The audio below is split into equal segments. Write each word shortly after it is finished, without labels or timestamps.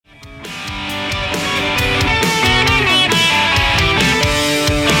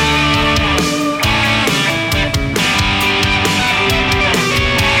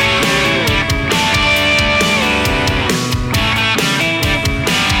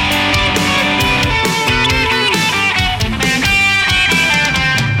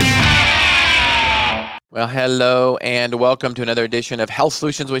Well, hello and welcome to another edition of Health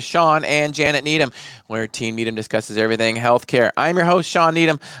Solutions with Sean and Janet Needham, where Team Needham discusses everything healthcare. I'm your host, Sean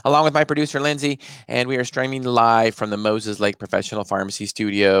Needham, along with my producer, Lindsay, and we are streaming live from the Moses Lake Professional Pharmacy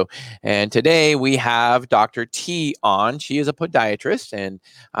Studio. And today we have Dr. T on. She is a podiatrist,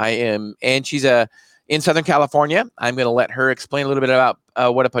 and she's in Southern California. I'm going to let her explain a little bit about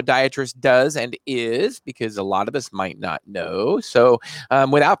what a podiatrist does and is, because a lot of us might not know. So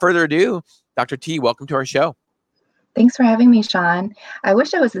without further ado, Dr. T, welcome to our show. Thanks for having me, Sean. I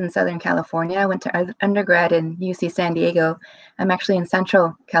wish I was in Southern California. I went to undergrad in UC San Diego. I'm actually in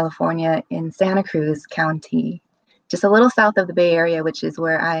Central California in Santa Cruz County, just a little south of the Bay Area, which is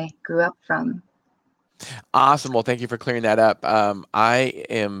where I grew up from. Awesome. Well, thank you for clearing that up.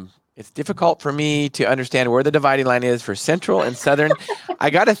 It's difficult for me to understand where the dividing line is for Central and Southern. I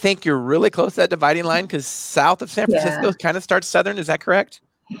got to think you're really close to that dividing line because south of San Francisco kind of starts Southern. Is that correct?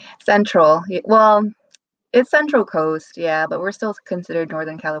 Central. Well, it's Central Coast, yeah, but we're still considered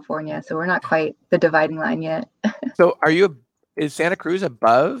Northern California, so we're not quite the dividing line yet. So is Santa Cruz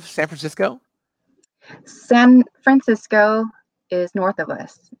above San Francisco? San Francisco is north of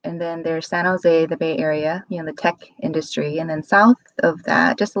us, and then there's San Jose, the Bay Area, the tech industry, and then south of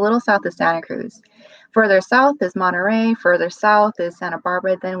that, just a little south is Santa Cruz. Further south is Monterey, further south is Santa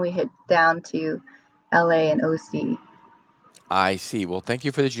Barbara, then we hit down to LA and OC. I see. Well, thank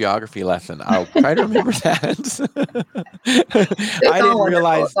you for the geography lesson. I'll try to remember that. I didn't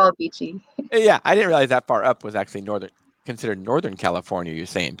realize it's all beachy. Yeah, I didn't realize that far up was actually considered Northern California, you're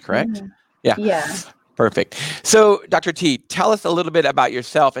saying, correct? Yeah. Perfect. So, Dr. T, tell us a little bit about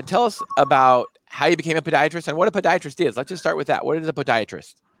yourself and tell us about how you became a podiatrist and what a podiatrist is. Let's just start with that. What is a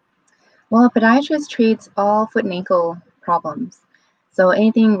podiatrist? Well, a podiatrist treats all foot and ankle problems. So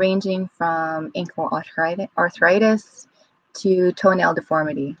anything ranging from ankle arthritis to toenail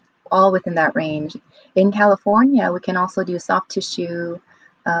deformity, all within that range. In California, we can also do soft tissue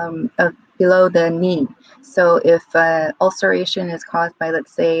below the knee. So if ulceration is caused by,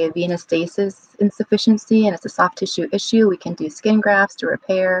 let's say, venous stasis insufficiency and it's a soft tissue issue, we can do skin grafts to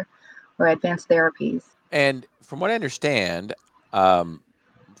repair or advanced therapies. And from what I understand, from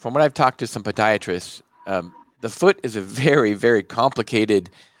what I've talked to some podiatrists, the foot is a very, very complicated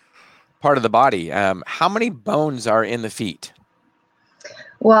part of the body. How many bones are in the feet?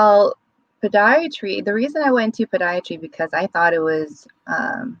 Well, podiatry, the reason I went to podiatry because I thought it was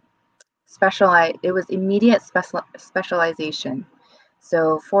specialized. It was immediate specialization.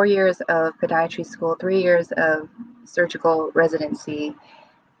 So 4 years of podiatry school, 3 years of surgical residency.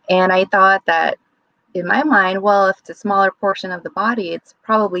 And I thought that in my mind, well, if it's a smaller portion of the body, it's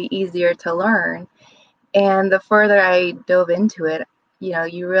probably easier to learn. And the further I dove into it,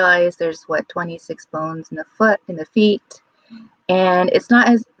 you realize there's 26 bones in the feet, and it's not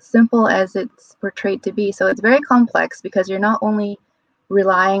as simple as it's portrayed to be. So it's very complex because you're not only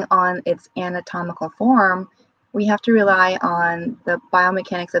relying on its anatomical form, we have to rely on the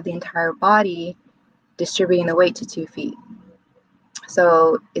biomechanics of the entire body distributing the weight to 2 feet.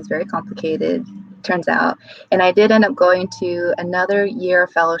 So it's very complicated, turns out. And I did end up going to another year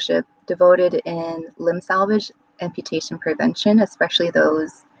of fellowship devoted in limb salvage amputation prevention, especially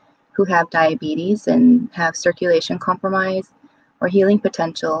those who have diabetes and have circulation compromise or healing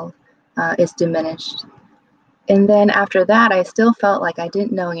potential is diminished. And then after that, I still felt like I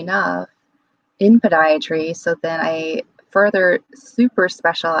didn't know enough in podiatry. So then I further super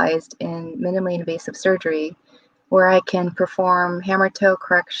specialized in minimally invasive surgery, where I can perform hammer toe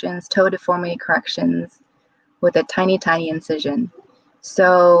corrections, toe deformity corrections with a tiny, tiny incision.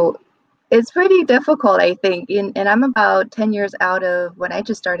 So it's pretty difficult, I think. And I'm about 10 years out of when I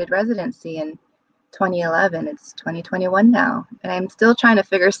just started residency in 2011. It's 2021 now. And I'm still trying to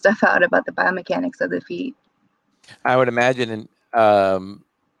figure stuff out about the biomechanics of the feet. I would imagine,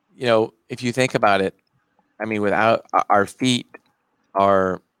 if you think about it, I mean, without our feet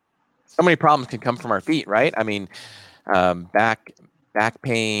so many problems can come from our feet, right? I mean, back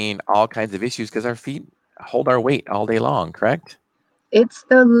pain, all kinds of issues because our feet hold our weight all day long, correct? It's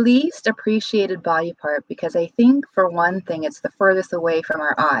the least appreciated body part because I think, for one thing, it's the furthest away from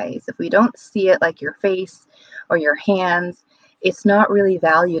our eyes. If we don't see it like your face or your hands, it's not really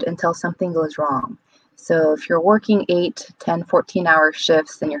valued until something goes wrong. So if you're working 8, 10, 14-hour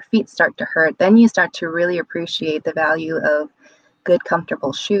shifts and your feet start to hurt, then you start to really appreciate the value of good,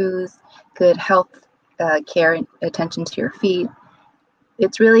 comfortable shoes, good health care and attention to your feet.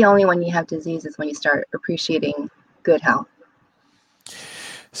 It's really only when you have diseases when you start appreciating good health.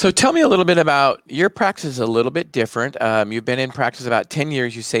 So tell me a little bit about your practice is a little bit different. You've been in practice about 10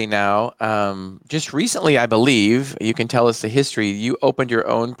 years, you say now. Just recently, I believe, you can tell us the history. You opened your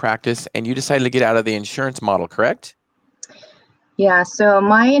own practice and you decided to get out of the insurance model, correct? Yeah, so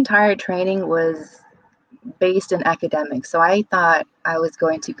my entire training was based in academics. So I thought I was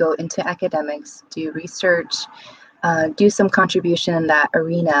going to go into academics, do research, do some contribution in that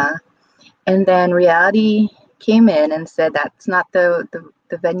arena. And then reality came in and said that's not the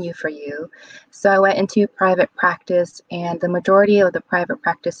venue for you. So I went into private practice, and the majority of the private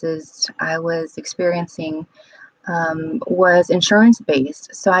practices I was experiencing was insurance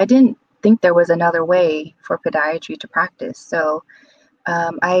based. So I didn't think there was another way for podiatry to practice. So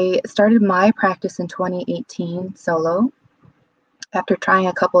I started my practice in 2018 solo after trying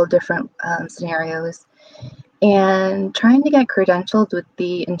a couple of different scenarios. And trying to get credentialed with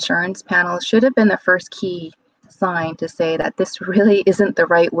the insurance panel should have been the first key sign to say that this really isn't the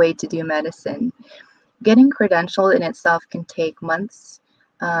right way to do medicine. Getting credentialed in itself can take months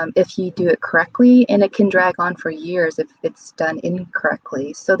if you do it correctly, and it can drag on for years if it's done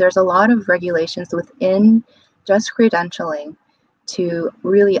incorrectly. So there's a lot of regulations within just credentialing to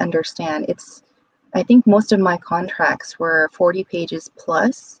really understand. I think most of my contracts were 40 pages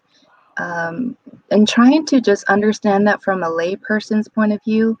plus, and trying to just understand that from a layperson's point of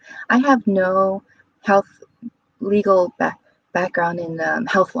view. I have no health legal background in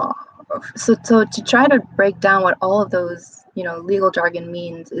health law, so to try to break down what all of those legal jargon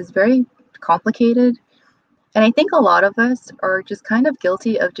means is very complicated. And I think a lot of us are just kind of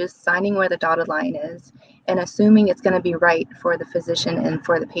guilty of just signing where the dotted line is and assuming it's going to be right for the physician and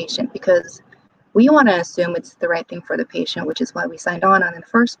for the patient, because we want to assume it's the right thing for the patient, which is why we signed on in the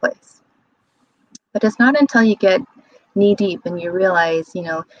first place. But it's not until you get knee deep and you realize,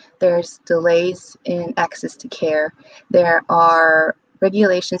 there's delays in access to care. There are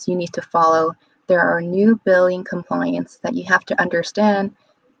regulations you need to follow. There are new billing compliance that you have to understand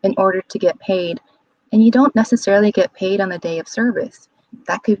in order to get paid. And you don't necessarily get paid on the day of service.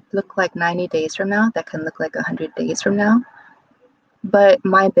 That could look like 90 days from now. That can look like 100 days from now. But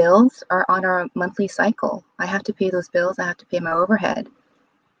my bills are on a monthly cycle. I have to pay those bills. I have to pay my overhead.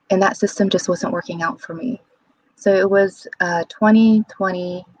 And that system just wasn't working out for me. So it was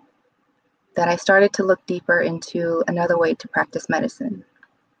 2020 that I started to look deeper into another way to practice medicine.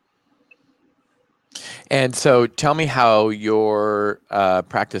 And so tell me how your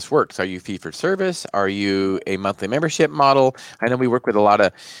practice works. Are you fee for service? Are you a monthly membership model? I know we've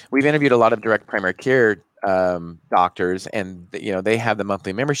interviewed a lot of direct primary care doctors, and they have the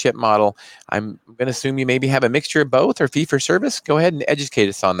monthly membership model. I'm going to assume you maybe have a mixture of both or fee for service. Go ahead and educate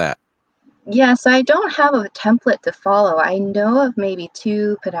us on that. Yeah, so I don't have a template to follow. I know of maybe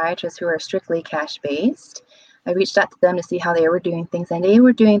 2 podiatrists who are strictly cash based. I reached out to them to see how they were doing things, and they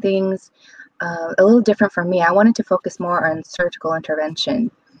were doing things a little different from me. I wanted to focus more on surgical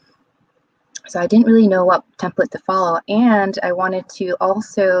intervention. So I didn't really know what template to follow. And I wanted to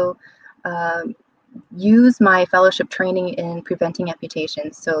also use my fellowship training in preventing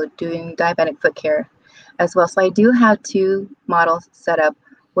amputations, so doing diabetic foot care as well. So I do have 2 models set up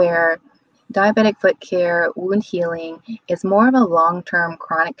where diabetic foot care, wound healing is more of a long-term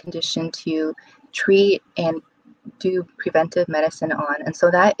chronic condition to treat and do preventive medicine on. And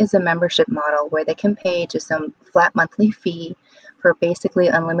so that is a membership model where they can pay just some flat monthly fee for basically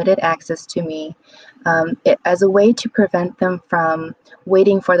unlimited access to me, as a way to prevent them from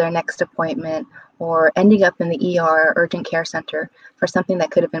waiting for their next appointment or ending up in the ER, urgent care center, for something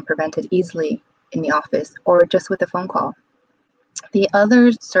that could have been prevented easily in the office or just with a phone call. The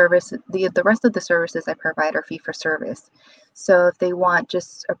other service, the rest of the services I provide are fee for service. So if they want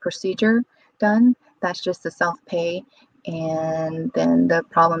just a procedure done, that's just a self-pay, and then the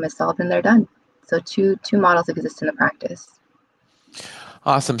problem is solved and they're done. So two models exist in the practice.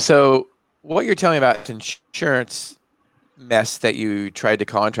 Awesome. So what you're telling me about insurance mess that you tried to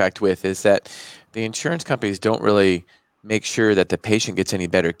contract with is that the insurance companies don't really make sure that the patient gets any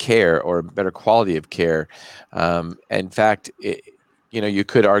better care or better quality of care. In fact, you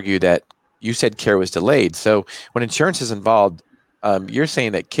could argue that you said care was delayed. So when insurance is involved, you're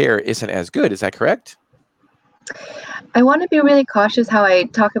saying that care isn't as good. Is that correct? I want to be really cautious how I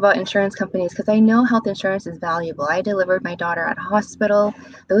talk about insurance companies because I know health insurance is valuable. I delivered my daughter at a hospital.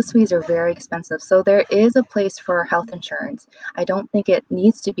 Those fees are very expensive. So there is a place for health insurance. I don't think it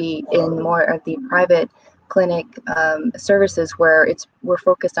needs to be in more of the private clinic services where we're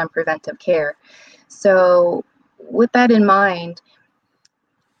focused on preventive care. So with that in mind,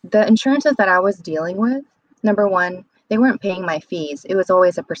 the insurances that I was dealing with, number one, they weren't paying my fees. It was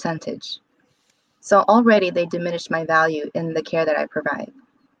always a percentage. So already they diminished my value in the care that I provide.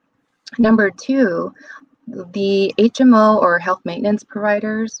 Number two, the HMO or health maintenance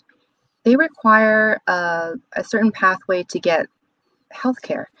providers, they require a certain pathway to get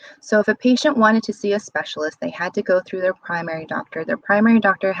healthcare. So if a patient wanted to see a specialist, they had to go through their primary doctor. Their primary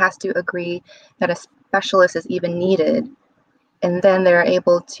doctor has to agree that a specialist is even needed, and then they're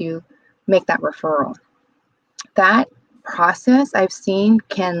able to make that referral. That process I've seen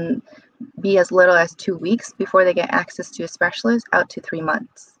can be as little as 2 weeks before they get access to a specialist, out to 3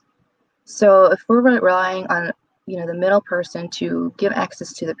 months. So if we're relying on the middle person to give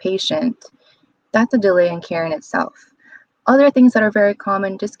access to the patient, that's a delay in care in itself. Other things that are very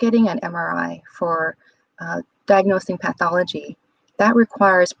common, just getting an MRI for diagnosing pathology. That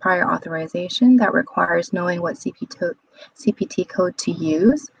requires prior authorization. That requires knowing what CPT code to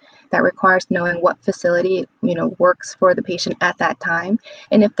use. That requires knowing what facility works for the patient at that time.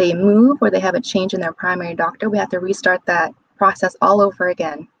 And if they move or they have a change in their primary doctor, we have to restart that process all over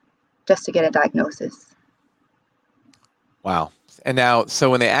again just to get a diagnosis. Wow. And now, so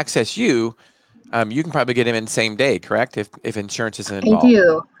when they access you, you can probably get them in same day, correct? If insurance isn't I involved.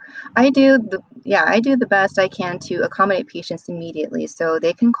 do. I do the best I can to accommodate patients immediately. So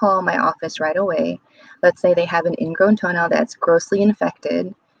they can call my office right away. Let's say they have an ingrown toenail that's grossly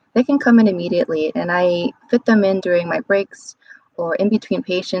infected. They can come in immediately, and I fit them in during my breaks or in between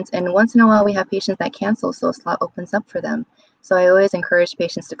patients. And once in a while, we have patients that cancel, so a slot opens up for them. So I always encourage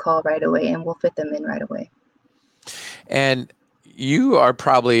patients to call right away, and we'll fit them in right away. And you are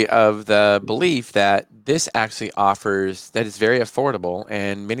probably of the belief that this actually offers that is very affordable,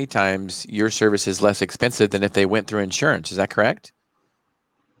 and many times your service is less expensive than if they went through insurance. Is that correct?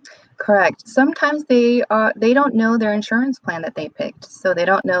 Correct. Sometimes they don't know their insurance plan that they picked, so they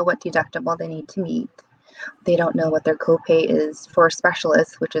don't know what deductible they need to meet. They don't know what their copay is for a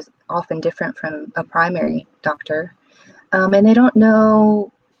specialist, which is often different from a primary doctor. And they don't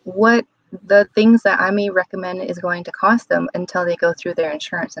know what the things that I may recommend is going to cost them until they go through their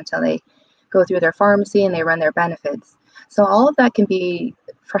insurance, until they go through their pharmacy and they run their benefits. So all of that can be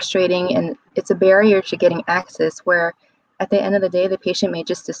frustrating, and it's a barrier to getting access where at the end of the day, the patient may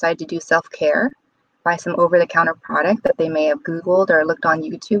just decide to do self-care, buy some over-the-counter product that they may have Googled or looked on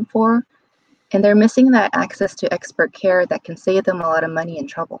YouTube for, and they're missing that access to expert care that can save them a lot of money and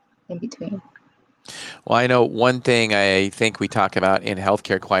trouble in between. Well, I know one thing I think we talk about in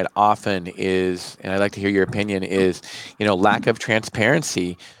healthcare quite often is, and I'd like to hear your opinion, is, lack of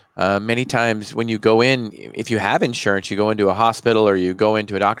transparency. Many times when you go in, if you have insurance, you go into a hospital or you go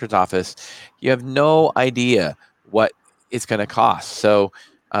into a doctor's office, you have no idea what it's going to cost. So,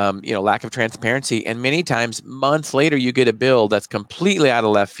 lack of transparency. And many times, months later, you get a bill that's completely out of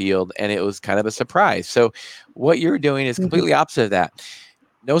left field and it was kind of a surprise. So, what you're doing is Mhm. completely opposite of that.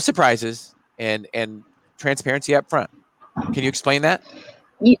 No surprises and transparency up front. Can you explain that?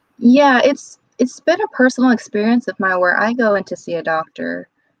 Yeah, it's been a personal experience of mine where I go in to see a doctor,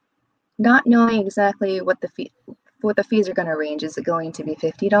 not knowing exactly what the fees are going to range. Is it going to be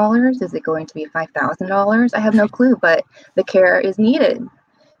 $50? Is it going to be $5,000? I have no clue, but the care is needed.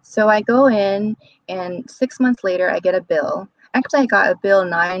 So I go in, and 6 months later, I get a bill. Actually, I got a bill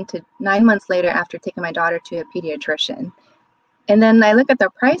 9 months later after taking my daughter to a pediatrician. And then I look at the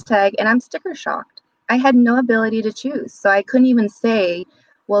price tag and I'm sticker shocked. I had no ability to choose. So I couldn't even say,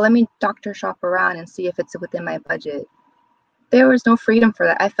 well, let me doctor shop around and see if it's within my budget. There was no freedom for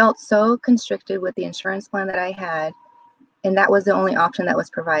that. I felt so constricted with the insurance plan that I had, and that was the only option that was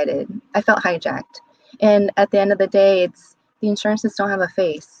provided. I felt hijacked. And at the end of the day, it's the insurances don't have a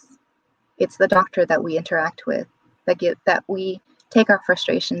face. It's the doctor that we interact with that we take our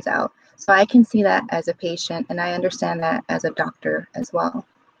frustrations out. So I can see that as a patient, and I understand that as a doctor as well.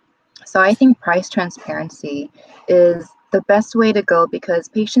 So I think price transparency is the best way to go because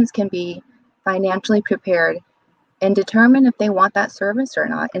patients can be financially prepared and determine if they want that service or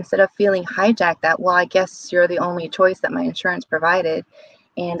not instead of feeling hijacked that, well, I guess you're the only choice that my insurance provided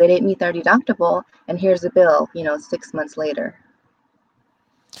and they didn't meet their deductible and here's the bill, 6 months later.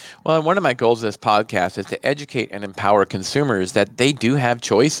 Well, and one of my goals of this podcast is to educate and empower consumers that they do have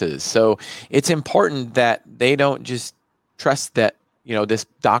choices. So it's important that they don't just trust that, this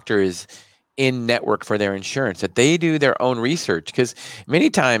doctor is in network for their insurance, that they do their own research. Because many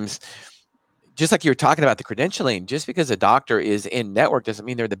times, just like you were talking about the credentialing, just because a doctor is in network doesn't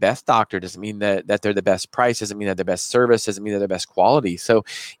mean they're the best doctor, doesn't mean that they're the best price, doesn't mean they're the best service, doesn't mean they're the best quality. So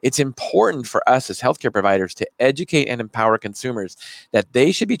it's important for us as healthcare providers to educate and empower consumers that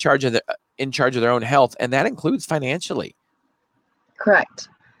they should be in charge of their own health, and that includes financially. Correct.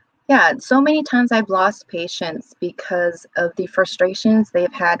 Yeah, so many times I've lost patients because of the frustrations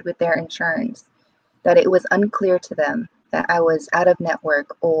they've had with their insurance, that it was unclear to them. that I was out of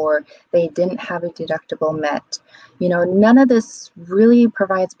network or they didn't have a deductible met. None of this really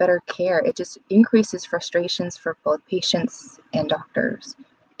provides better care. It just increases frustrations for both patients and doctors.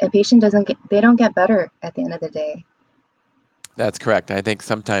 And they don't get better at the end of the day. That's correct. I think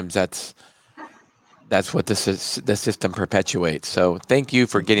sometimes that's what the system perpetuates. So thank you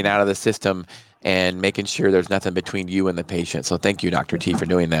for getting out of the system and making sure there's nothing between you and the patient. So thank you, Dr. T, for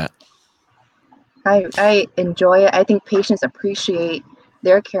doing that. I enjoy it. I think patients appreciate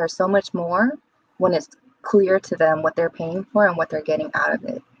their care so much more when it's clear to them what they're paying for and what they're getting out of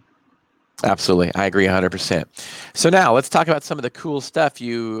it. Absolutely. I agree 100%. So now let's talk about some of the cool stuff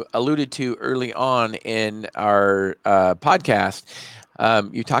you alluded to early on in our podcast.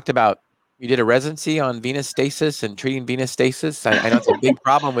 You talked about you did a residency on venous stasis and treating venous stasis. I know it's a big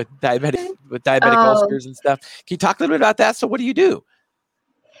problem with diabetic ulcers and stuff. Can you talk a little bit about that? So what do you do?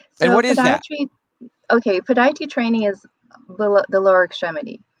 And what is that? Okay, podiatry training is the lower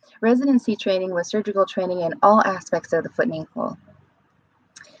extremity. Residency training was surgical training in all aspects of the foot and ankle.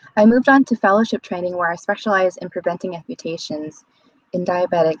 I moved on to fellowship training where I specialize in preventing amputations in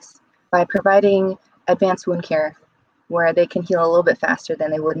diabetics by providing advanced wound care where they can heal a little bit faster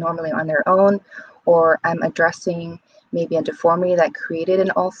than they would normally on their own, or I'm addressing maybe a deformity that created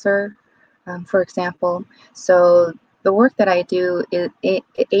an ulcer, for example. So the work that I do, it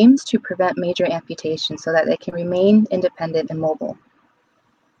aims to prevent major amputations so that they can remain independent and mobile.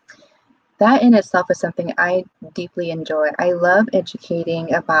 That in itself is something I deeply enjoy. I love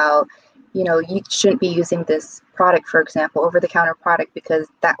educating about, you shouldn't be using this product, for example, over-the-counter product, because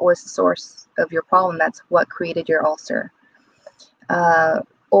that was the source of your problem. That's what created your ulcer.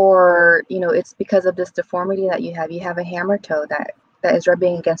 Or, it's because of this deformity that you have. You have a hammer toe that is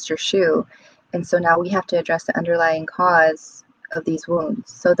rubbing against your shoe. And so now we have to address the underlying cause of these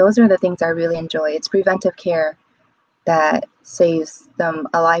wounds. So those are the things I really enjoy. It's preventive care that saves them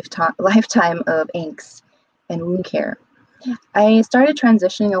a lifetime of angst and wound care. I started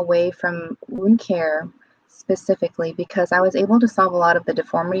transitioning away from wound care specifically because I was able to solve a lot of the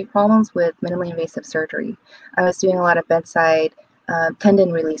deformity problems with minimally invasive surgery. I was doing a lot of bedside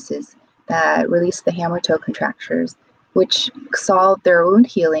tendon releases that released the hammer toe contractures, which solved their wound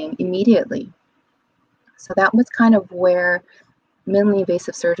healing immediately. So that was kind of where minimally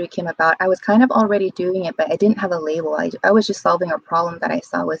invasive surgery came about. I was kind of already doing it, but I didn't have a label. I was just solving a problem that I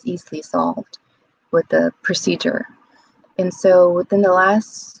saw was easily solved with the procedure. And so within the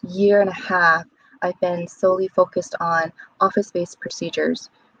last year and a half, I've been solely focused on office-based procedures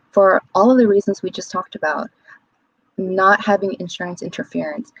for all of the reasons we just talked about. Not having insurance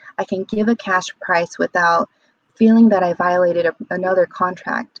interference. I can give a cash price without feeling that I violated another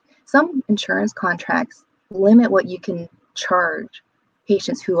contract. Some insurance contracts limit what you can charge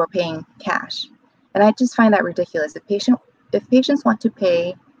patients who are paying cash. And I just find that ridiculous. If patients want to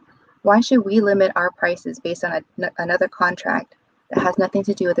pay, why should we limit our prices based on another contract that has nothing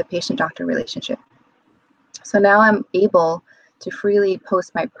to do with the patient-doctor relationship? So now I'm able to freely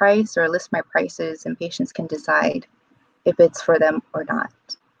post my price or list my prices, and patients can decide if it's for them or not.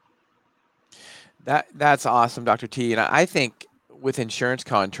 That's awesome, Dr. T. And I think with insurance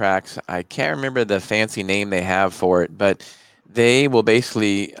contracts, I can't remember the fancy name they have for it, but they will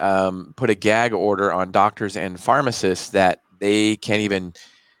basically put a gag order on doctors and pharmacists that they can't even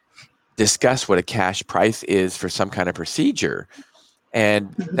discuss what a cash price is for some kind of procedure.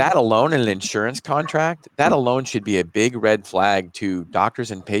 And that alone in an insurance contract, that alone should be a big red flag to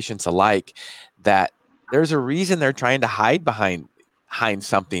doctors and patients alike that there's a reason they're trying to hide behind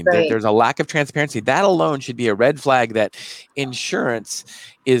something. Right. There's a lack of transparency. That alone should be a red flag that insurance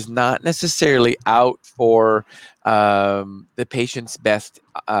is not necessarily out for the patient's best,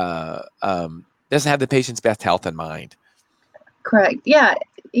 doesn't have the patient's best health in mind. Correct. Yeah.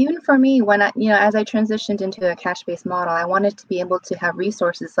 Even for me, when as I transitioned into a cash-based model, I wanted to be able to have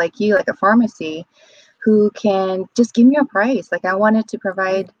resources like you, like a pharmacy, who can just give me a price. Like I wanted to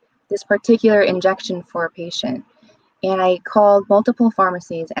provide this particular injection for a patient. And I called multiple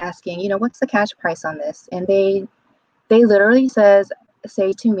pharmacies asking, what's the cash price on this? And they literally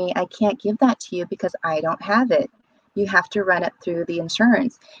say to me, I can't give that to you because I don't have it. You have to run it through the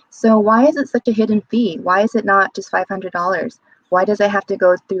insurance. So why is it such a hidden fee? Why is it not just $500? Why does it have to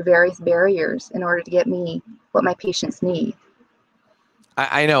go through various barriers in order to get me what my patients need?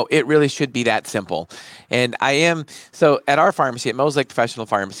 I know it really should be that simple. And so at our pharmacy, at Mosaic Professional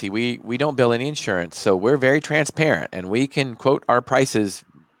Pharmacy, we don't bill any insurance. So we're very transparent and we can quote our prices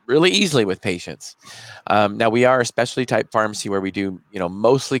really easily with patients. Now we are a specialty type pharmacy where we do,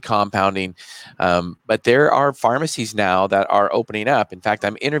 mostly compounding, but there are pharmacies now that are opening up. In fact,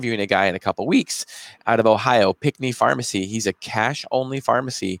 I'm interviewing a guy in a couple weeks out of Ohio, Pickney Pharmacy. He's a cash only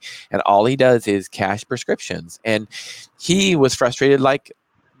pharmacy, and all he does is cash prescriptions. And he was frustrated, like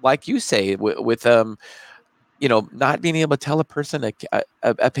you say, with not being able to tell a person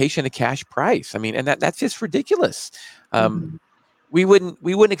a patient a cash price. I mean, and that's just ridiculous. Mhm. We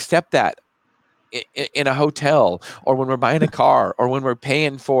wouldn't accept that in a hotel, or when we're buying a car, or when we're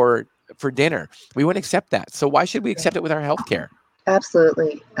paying for dinner. We wouldn't accept that. So why should we accept it with our healthcare?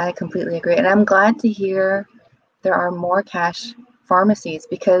 Absolutely. I completely agree. And I'm glad to hear there are more cash pharmacies,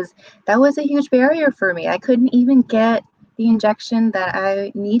 because that was a huge barrier for me. I couldn't even get the injection that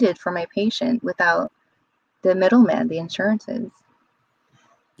I needed for my patient without the middleman, the insurances.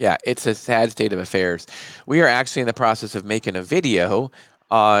 Yeah, it's a sad state of affairs. We are actually in the process of making a video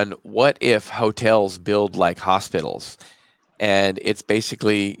on what if hotels build like hospitals. And it's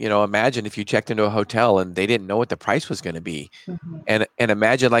basically, imagine if you checked into a hotel and they didn't know what the price was going to be. Mhm. And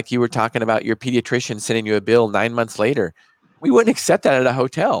imagine, like you were talking about, your pediatrician sending you a bill 9 months later. We wouldn't accept that at a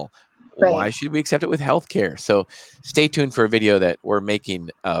hotel. Why Right. should we accept it with healthcare? So stay tuned for a video that we're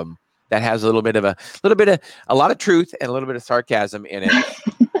making, that has a lot of truth and a little bit of sarcasm in it.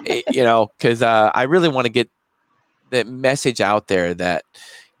 Because I really want to get the message out there that,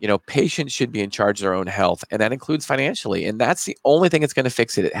 patients should be in charge of their own health, and that includes financially. And that's the only thing that's going to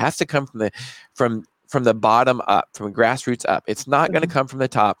fix it. It has to come from the bottom up, from grassroots up. It's not going to Mhm. come from the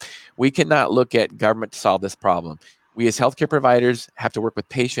top. We cannot look at government to solve this problem. We as healthcare providers have to work with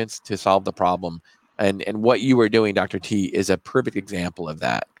patients to solve the problem. And what you are doing, Dr. T, is a perfect example of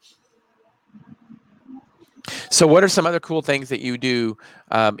that. So what are some other cool things that you do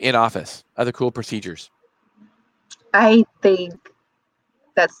in office, other cool procedures? I think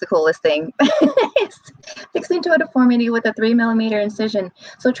that's the coolest thing. It's fixing to a deformity with a 3 millimeter incision.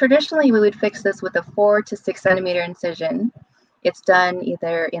 So traditionally we would fix this with a 4 to 6 centimeter incision. It's done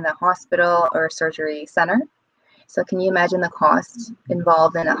either in the hospital or surgery center. So can you imagine the cost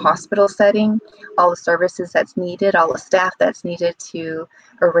involved in a hospital setting, all the services that's needed, all the staff that's needed to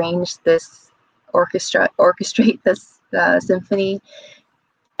arrange this orchestrate this symphony,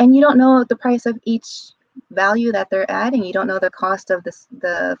 and you don't know the price of each value that they're adding. You don't know the cost of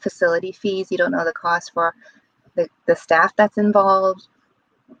the facility fees. You don't know the cost for the staff that's involved.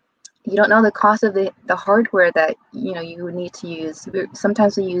 You don't know the cost of the hardware that you would need to use.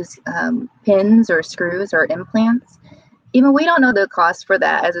 Sometimes we use pins or screws or implants. Even we don't know the cost for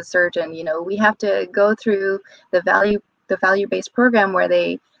that as a surgeon. We have to go through the value-based program where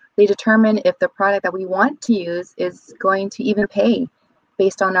they determine if the product that we want to use is going to even pay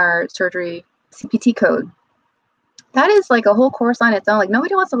based on our surgery CPT code. That is like a whole course on its own. Like,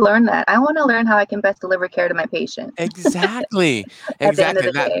 nobody wants to learn that. I want to learn how I can best deliver care to my patient Exactly. at the end of Exactly.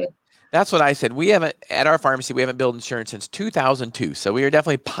 the day. That's what I said. We haven't, at our pharmacy, we haven't billed insurance since 2002. So we are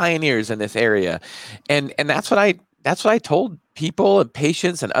definitely pioneers in this area. And that's what I told people and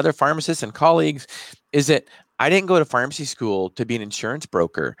patients and other pharmacists and colleagues, is that I didn't go to pharmacy school to be an insurance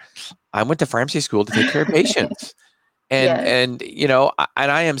broker. I went to pharmacy school to take care of patients. And Yes. and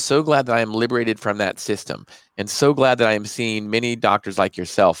I am so glad that I am liberated from that system, and so glad that I am seeing many doctors like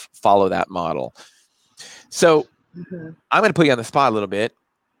yourself follow that model. So Mhm. I'm going to put you on the spot a little bit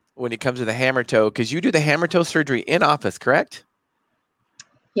when it comes to the hammer toe, because you do the hammer toe surgery in office, correct?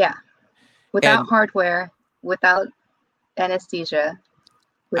 Yeah. Without And hardware, without anesthesia, I,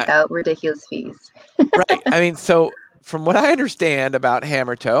 without ridiculous fees. right. I mean, so from what I understand about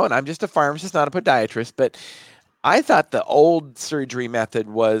hammer toe, and I'm just a pharmacist, not a podiatrist, but I thought the old surgery method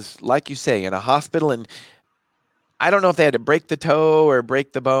was, like you say, in a hospital, and I don't know if they had to break the toe or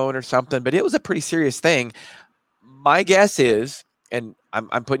break the bone or something, but it was a pretty serious thing. My guess is, and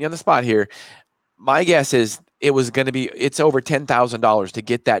I'm putting you on the spot here, my guess is it's over $10,000 to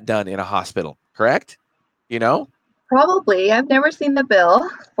get that done in a hospital, correct? You know? Probably. I've never seen the bill,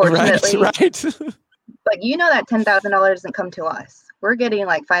 Right, fortunately. right. But that $10,000 doesn't come to us. We're getting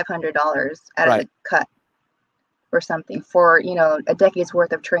like $500 out of Right. the cut or something for a decade's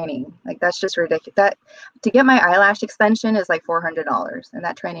worth of training. Like, that's just ridiculous. That to get my eyelash extension is like $400, and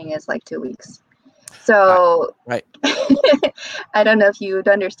that training is like 2 weeks. So Right. I don't know if you would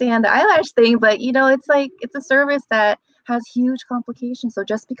understand the eyelash thing, but it's a service that has huge complications. So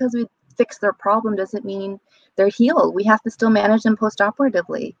just because we fix their problem doesn't mean they're healed. We have to still manage them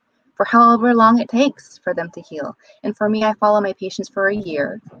post-operatively for however long it takes for them to heal. And for me, I follow my patients for a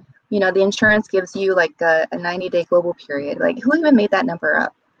year. The insurance gives you like a 90-day global period. Like, who even made that number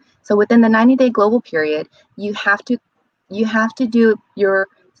up? So within the 90-day global period, you have to do your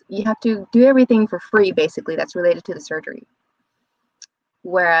you have to do everything for free, basically, that's related to the surgery.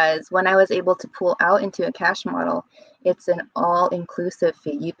 Whereas when I was able to pull out into a cash model, it's an all-inclusive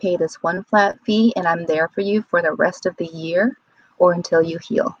fee. You pay this one flat fee, and I'm there for you for the rest of the year or until you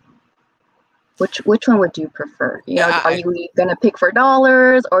heal. Which one would you prefer? Are you gonna pick for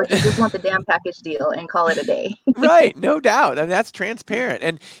dollars, or do you just want the damn package deal and call it a day? Right, no doubt. I mean, that's transparent.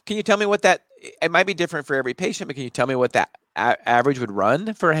 And can you tell me what that? It might be different for every patient, but can you tell me what that average would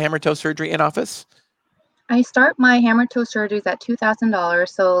run for a hammer toe surgery in office? I start my hammer toe surgeries at $2,000,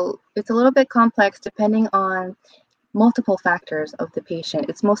 so it's a little bit complex depending on multiple factors of the patient.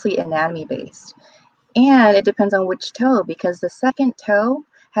 It's mostly anatomy based, and it depends on which toe, because the second toe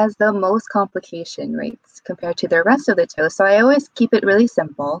has the most complication rates compared to the rest of the toes. So I always keep it really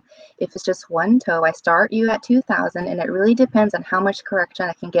simple. If it's just one toe, I start you at 2,000, and it really depends on how much correction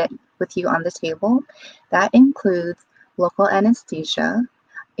I can get with you on the table. That includes local anesthesia,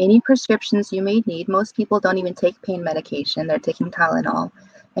 any prescriptions you may need. Most people don't even take pain medication. They're taking Tylenol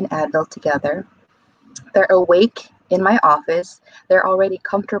and Advil together. They're awake in my office. They're already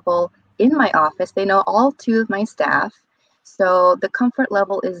comfortable in my office. They know all two of my staff. So the comfort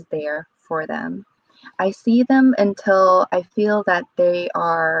level is there for them. I see them until I feel that they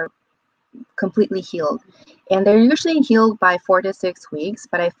are completely healed. And they're usually healed by 4 to 6 weeks,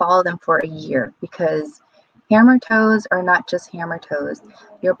 but I follow them for a year, because hammer toes are not just hammer toes.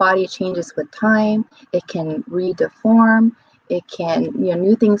 Your body changes with time. It can redeform. It can,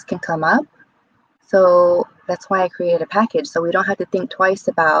 new things can come up. So that's why I created a package. So we don't have to think twice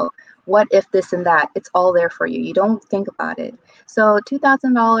about what if this and that. It's all there for you. You don't think about it. So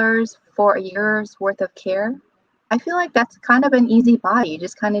 $2,000 for a year's worth of care, I feel like that's kind of an easy buy. You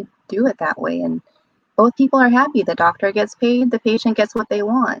just kind of do it that way. And both people are happy. The doctor gets paid. The patient gets what they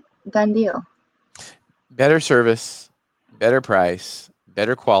want. Done deal. Better service, better price,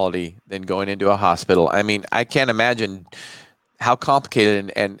 better quality than going into a hospital. I mean, I can't imagine how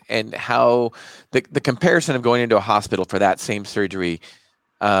complicated and how the comparison of going into a hospital for that same surgery,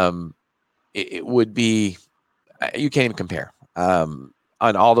 it would be, you can't even compare on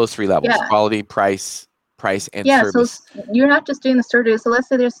all those three levels: quality, price, and service. So you're not just doing the surgery. So let's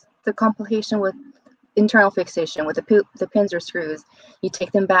say there's the complication with internal fixation with the pins or screws. You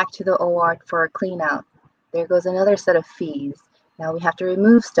take them back to the OR for a clean out. There goes another set of fees. Now we have to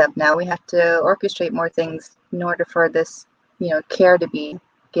remove stuff. Now we have to orchestrate more things in order for this care to be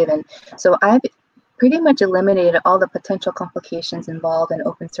given. So I've pretty much eliminated all the potential complications involved in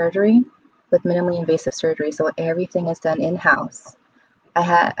open surgery with minimally invasive surgery. So everything is done in-house. I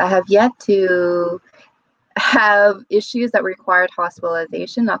have yet to have issues that required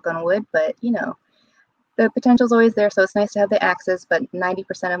hospitalization, knock on wood, but the potential is always there. So it's nice to have the access, but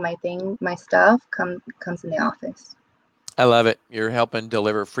 90% of my stuff comes in the office. I love it. You're helping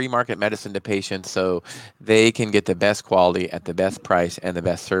deliver free market medicine to patients so they can get the best quality at the best price and the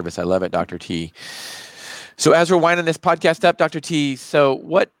best service. I love it, Dr. T. So as we're winding this podcast up, Dr. T, so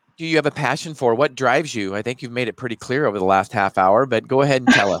what do you have a passion for? What drives you? I think you've made it pretty clear over the last half hour, but go ahead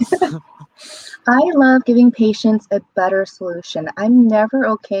and tell us. I love giving patients a better solution. I'm never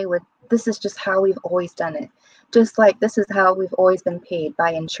okay with this is just how we've always done it. Just like this is how we've always been paid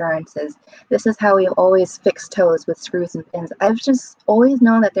by insurances. This is how we've always fixed toes with screws and pins. I've just always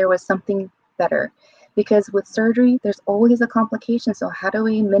known that there was something better, because with surgery, there's always a complication. So how do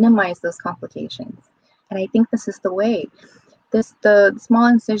we minimize those complications? And I think this is the way. The small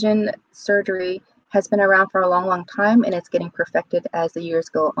incision surgery has been around for a long, long time, and it's getting perfected as the years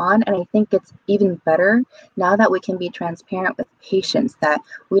go on. And I think it's even better now that we can be transparent with patients, that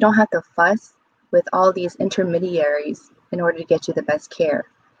we don't have to fuss with all these intermediaries in order to get you the best care.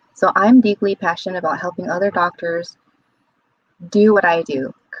 So I'm deeply passionate about helping other doctors do what I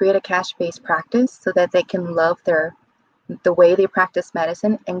do, create a cash-based practice so that they can love the way they practice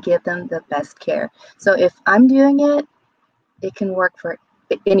medicine and give them the best care. So if I'm doing it, it can work for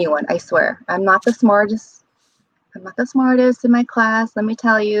anyone, I swear. I'm not the smartest in my class, let me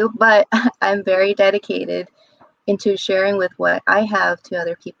tell you, but I'm very dedicated into sharing with what I have to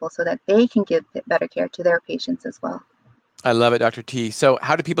other people so that they can give better care to their patients as well. I love it, Dr. T. So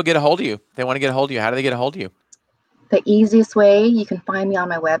how do people get a hold of you? If they want to get a hold of you, how do they get a hold of you? The easiest way, you can find me on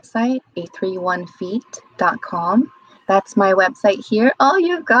my website, a31feet.com. That's my website here. Oh,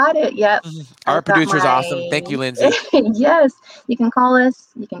 you got it. Yep. Our producer's awesome. Thank you, Lindsay. Yes. You can call us.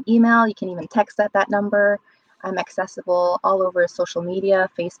 You can email. You can even text at that number. I'm accessible all over social media.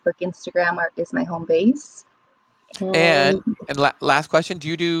 Facebook, Instagram is my home base. And last question, do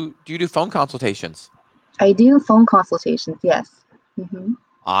you do phone consultations? I do phone consultations, yes. Mm-hmm.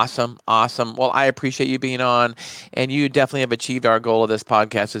 Awesome. Awesome. Well, I appreciate you being on, and you definitely have achieved our goal of this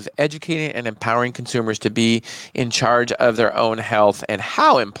podcast is educating and empowering consumers to be in charge of their own health and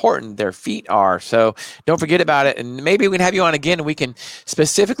how important their feet are. So don't forget about it. And maybe we can have you on again and we can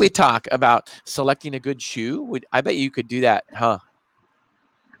specifically talk about selecting a good shoe. I bet you could do that, huh?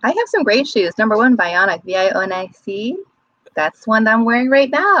 I have some great shoes. Number one, Bionic, Vionic. That's one that I'm wearing right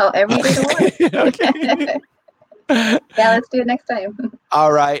now every day to work. Okay. Yeah, let's do it next time.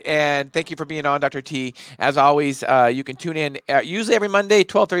 All right. And thank you for being on, Dr. T. As always, you can tune in usually every Monday,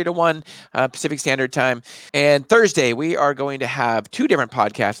 12:30 to 1 Pacific Standard Time. And Thursday, we are going to have two different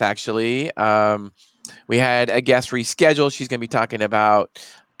podcasts, actually. We had a guest rescheduled. She's going to be talking about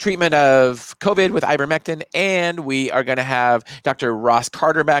treatment of COVID with ivermectin, and we are going to have Dr. Ross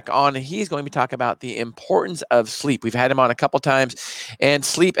Carter back on, and he's going to be talking about the importance of sleep. We've had him on a couple times, and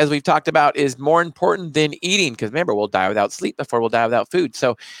sleep, as we've talked about, is more important than eating, because remember, we'll die without sleep before we'll die without food.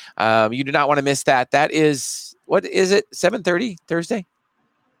 So you do not want to miss that. That is, what is it, 7:30 Thursday?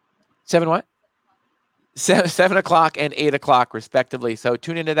 7 what? 7 o'clock and 8 o'clock, respectively. So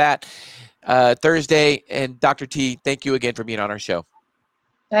tune into that Thursday. And Dr. T, thank you again for being on our show.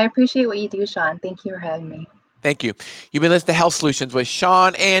 I appreciate what you do, Sean. Thank you for having me. Thank you. You've been listening to Health Solutions with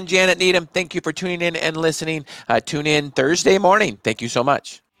Sean and Janet Needham. Thank you for tuning in and listening. Tune in Thursday morning. Thank you so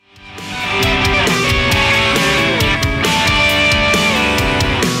much.